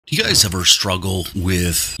You guys ever struggle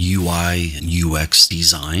with UI and UX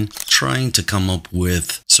design, trying to come up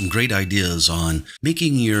with some great ideas on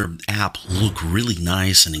making your app look really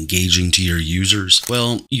nice and engaging to your users?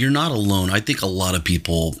 Well, you're not alone. I think a lot of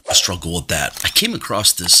people struggle with that. I came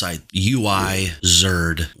across this site,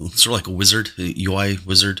 UIZerd. It's sort of like a wizard, UI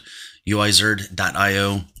wizard.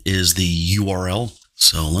 UIZerd.io is the URL.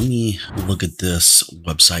 So let me look at this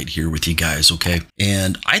website here with you guys, okay?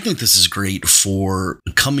 And I think this is great for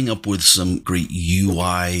coming up with some great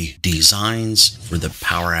UI designs for the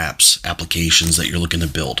PowerApps applications that you're looking to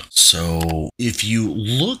build. So if you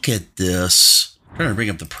look at this, I'm trying to bring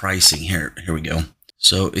up the pricing here. Here we go.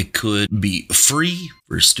 So it could be free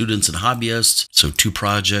for students and hobbyists. So 2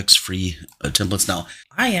 projects, free templates. Now,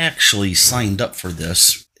 I actually signed up for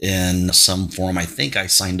this in some form. I think I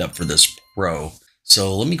signed up for this Pro.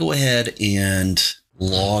 So let me go ahead and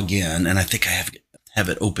log in, and I think I have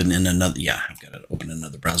it open in another. Yeah, I've got it open in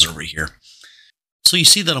another browser over here. So you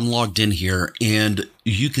see that I'm logged in here, and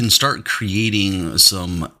you can start creating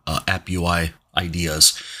some app UI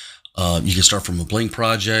ideas. You can start from a blank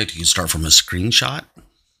project. You can start from a screenshot.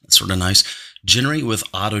 That's sort of nice. Generate with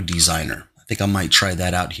Auto Designer. I think I might try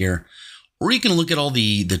that out here. Or you can look at all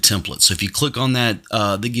the templates. So if you click on that,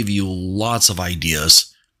 they give you lots of ideas.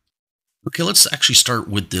 Okay, let's actually start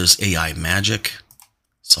with this AI magic.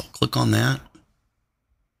 So I'll click on that.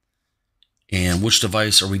 And which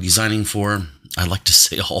device are we designing for? I like to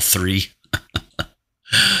say all 3.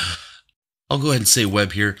 I'll go ahead and say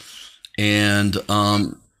web here. And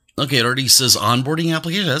okay, it already says onboarding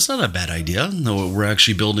application. That's not a bad idea. No, we're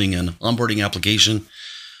actually building an onboarding application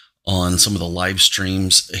on some of the live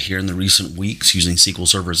streams here in the recent weeks using SQL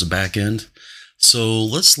Server as a backend. So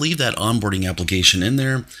let's leave that onboarding application in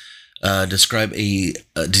there. Describe a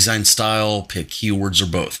design style, pick keywords or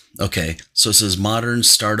both. Okay, so it says modern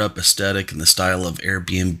startup aesthetic in the style of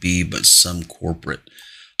Airbnb, but some corporate.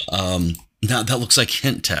 Now that looks like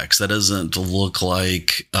hint text. That doesn't look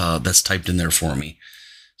like that's typed in there for me.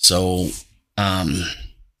 So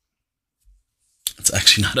it's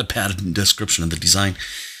actually not a bad description of the design.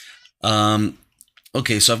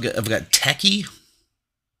 Okay, so I've got techie,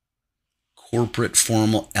 corporate,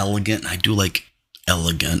 formal, elegant. I do like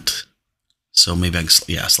elegant. So maybe I can,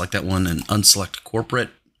 select that one and unselect corporate.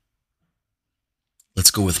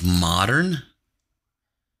 Let's go with modern.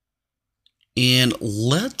 And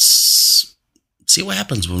let's see what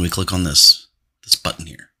happens when we click on this button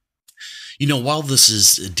here. You know, while this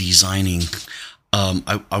is designing,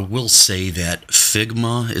 I will say that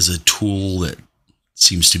Figma is a tool that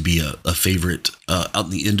seems to be a favorite out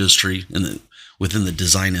in the industry and within the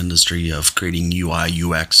design industry of creating UI,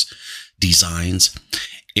 UX designs.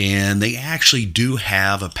 And they actually do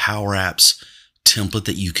have a PowerApps template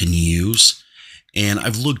that you can use. And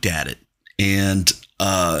I've looked at it, and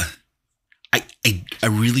I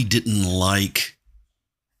really didn't like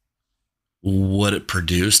what it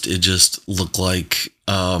produced. It just looked like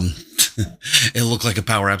it looked like a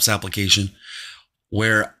PowerApps application,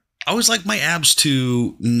 where I always like my apps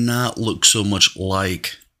to not look so much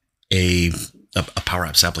like a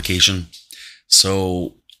PowerApps application.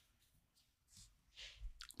 So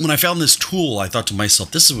when I found this tool, I thought to myself,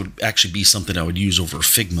 this would actually be something I would use over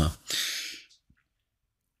Figma.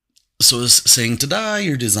 So it's saying, ta-da,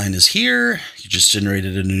 your design is here. You just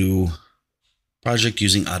generated a new project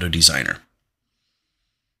using Auto Designer.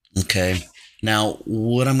 Okay. Now,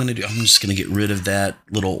 what I'm going to do, I'm just going to get rid of that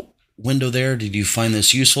little window there. Did you find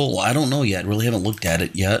this useful? Well, I don't know yet. Really haven't looked at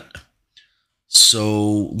it yet.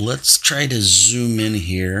 So let's try to zoom in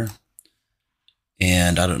here.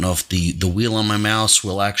 And I don't know if the wheel on my mouse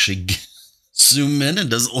will actually zoom in.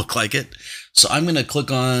 It doesn't look like it. So I'm going to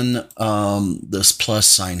click on this plus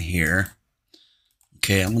sign here.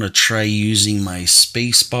 Okay, I'm going to try using my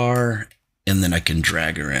space bar, and then I can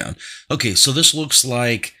drag around. Okay, so this looks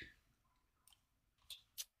like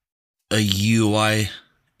a UI,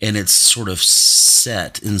 and it's sort of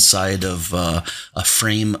set inside of a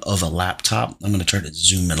frame of a laptop. I'm going to try to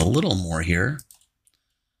zoom in a little more here.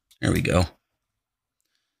 There we go.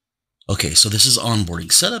 Okay, so this is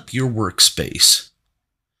onboarding. Set up your workspace.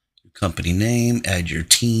 Your company name, add your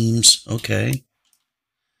teams. Okay.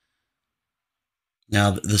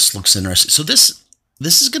 Now this looks interesting. So this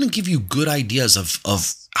is going to give you good ideas of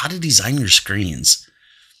how to design your screens.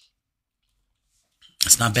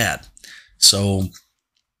 It's not bad. So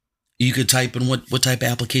you could type in what type of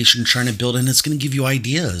application you're trying to build, and it's going to give you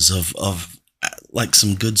ideas of like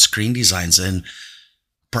some good screen designs, and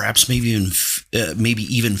perhaps maybe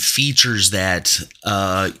even features that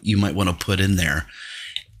you might want to put in there.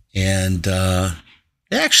 And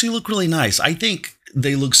they actually look really nice. I think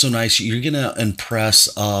they look so nice. You're going to impress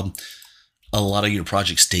a lot of your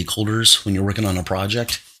project stakeholders when you're working on a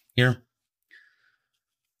project here.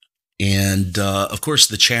 And of course,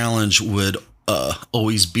 the challenge would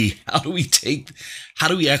always be how do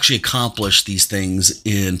we actually accomplish these things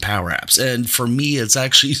in PowerApps? And for me, it's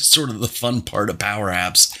actually sort of the fun part of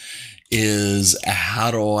PowerApps is how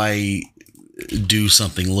do I do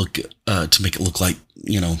something to make it look like,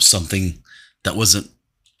 something that wasn't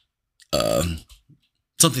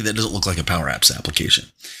something that doesn't look like a PowerApps application.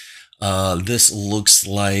 This looks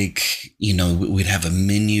like, we'd have a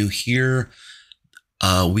menu here.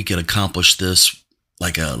 We could accomplish this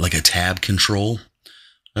like a tab control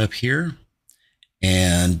up here.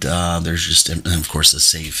 And there's just, and of course, a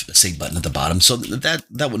save button at the bottom. So that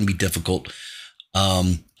wouldn't be difficult.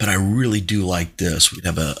 But I really do like this. We'd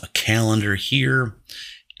have a calendar here.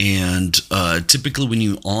 And typically when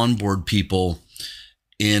you onboard people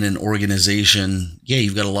in an organization,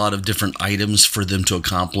 you've got a lot of different items for them to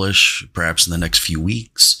accomplish, perhaps in the next few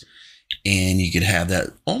weeks. And you could have that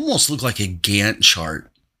almost look like a Gantt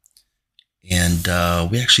chart. And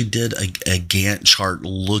we actually did a Gantt chart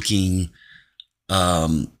looking,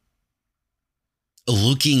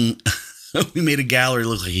 we made a gallery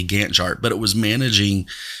look like a Gantt chart, but it was managing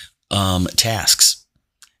tasks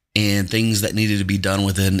and things that needed to be done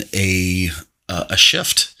within a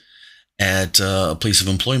shift at a place of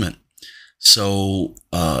employment. So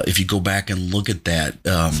if you go back and look at that,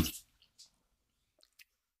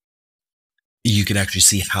 you can actually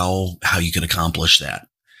see how you can accomplish that.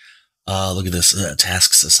 Look at this,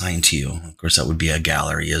 tasks assigned to you. Of course, that would be a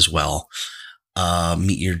gallery as well.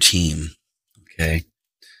 Meet your team. Okay.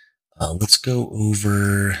 Let's go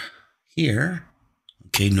over here.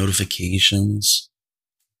 Okay. Notifications.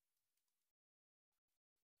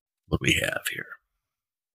 What do we have here?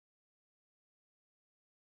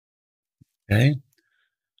 Okay.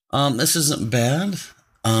 This isn't bad.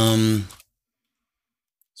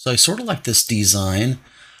 So I sort of like this design.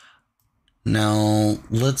 Now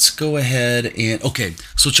let's go ahead and, okay,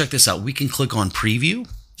 so check this out. We can click on preview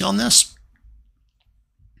on this.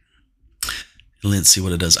 And let's see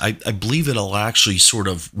what it does. I believe it'll actually sort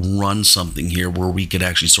of run something here where we could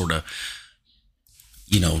actually sort of,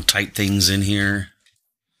 type things in here.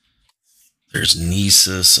 There's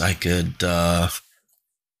Neese. I could,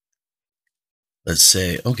 let's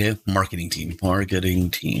say, okay, marketing team.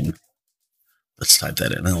 Let's type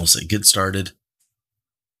that in and we'll say get started.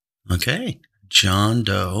 Okay, John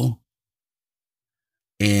Doe.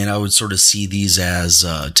 And I would sort of see these as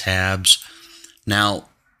tabs. Now,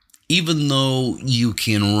 even though you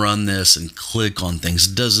can run this and click on things,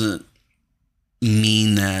 it doesn't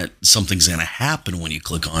mean that something's going to happen when you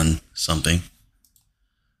click on something.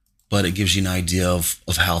 But it gives you an idea of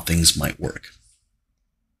how things might work.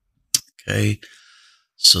 Okay,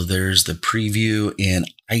 so there's the preview. And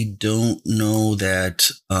I don't know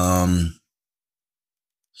that...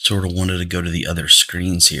 sort of wanted to go to the other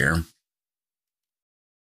screens here.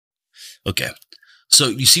 Okay, so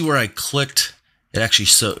you see where I clicked, it actually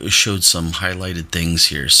showed some highlighted things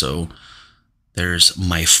here. So there's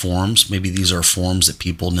my forms. Maybe these are forms that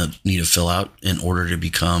people need to fill out in order to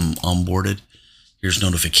become onboarded. Here's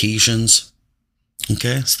notifications.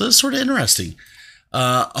 Okay, so that's sort of interesting.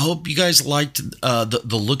 I hope you guys liked the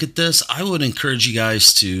look at this. I would encourage you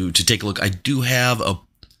guys to take a look. I do have a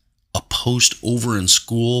post over in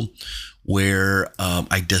school where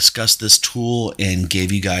I discussed this tool and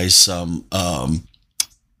gave you guys some, I'm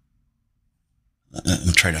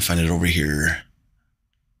trying to find it over here.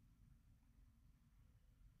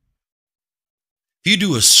 If you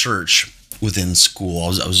do a search within school, I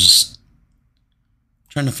was just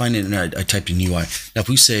trying to find it and I typed in UI. Now, if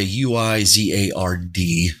we say uizard.io,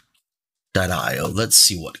 let's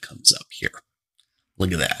see what comes up here.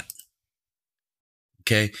 Look at that.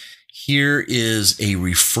 Okay, here is a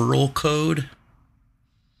referral code.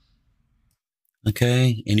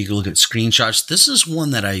 Okay, and you can look at screenshots. This is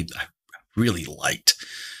one that I really liked.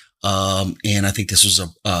 And I think this was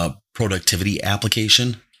a productivity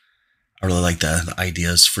application. I really like the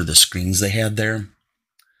ideas for the screens they had there.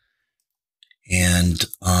 And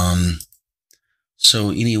so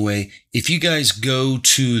anyway, if you guys go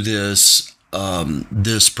to this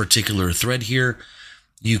this particular thread here,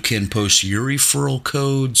 you can post your referral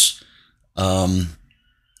codes. And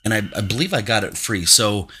I believe I got it free.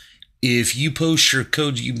 So if you post your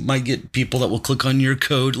code, you might get people that will click on your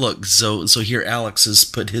code. Look, so here Alex has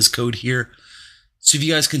put his code here. So if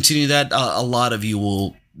you guys continue that, a lot of you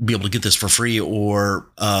will be able to get this for free or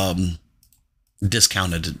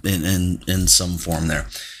discounted in some form there.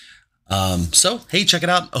 So, hey, check it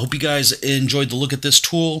out. I hope you guys enjoyed the look at this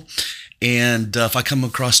tool. And if I come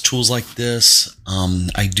across tools like this,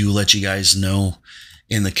 I do let you guys know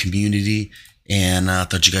in the community. And I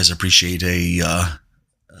thought you guys appreciate a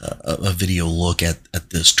video look at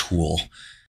this tool.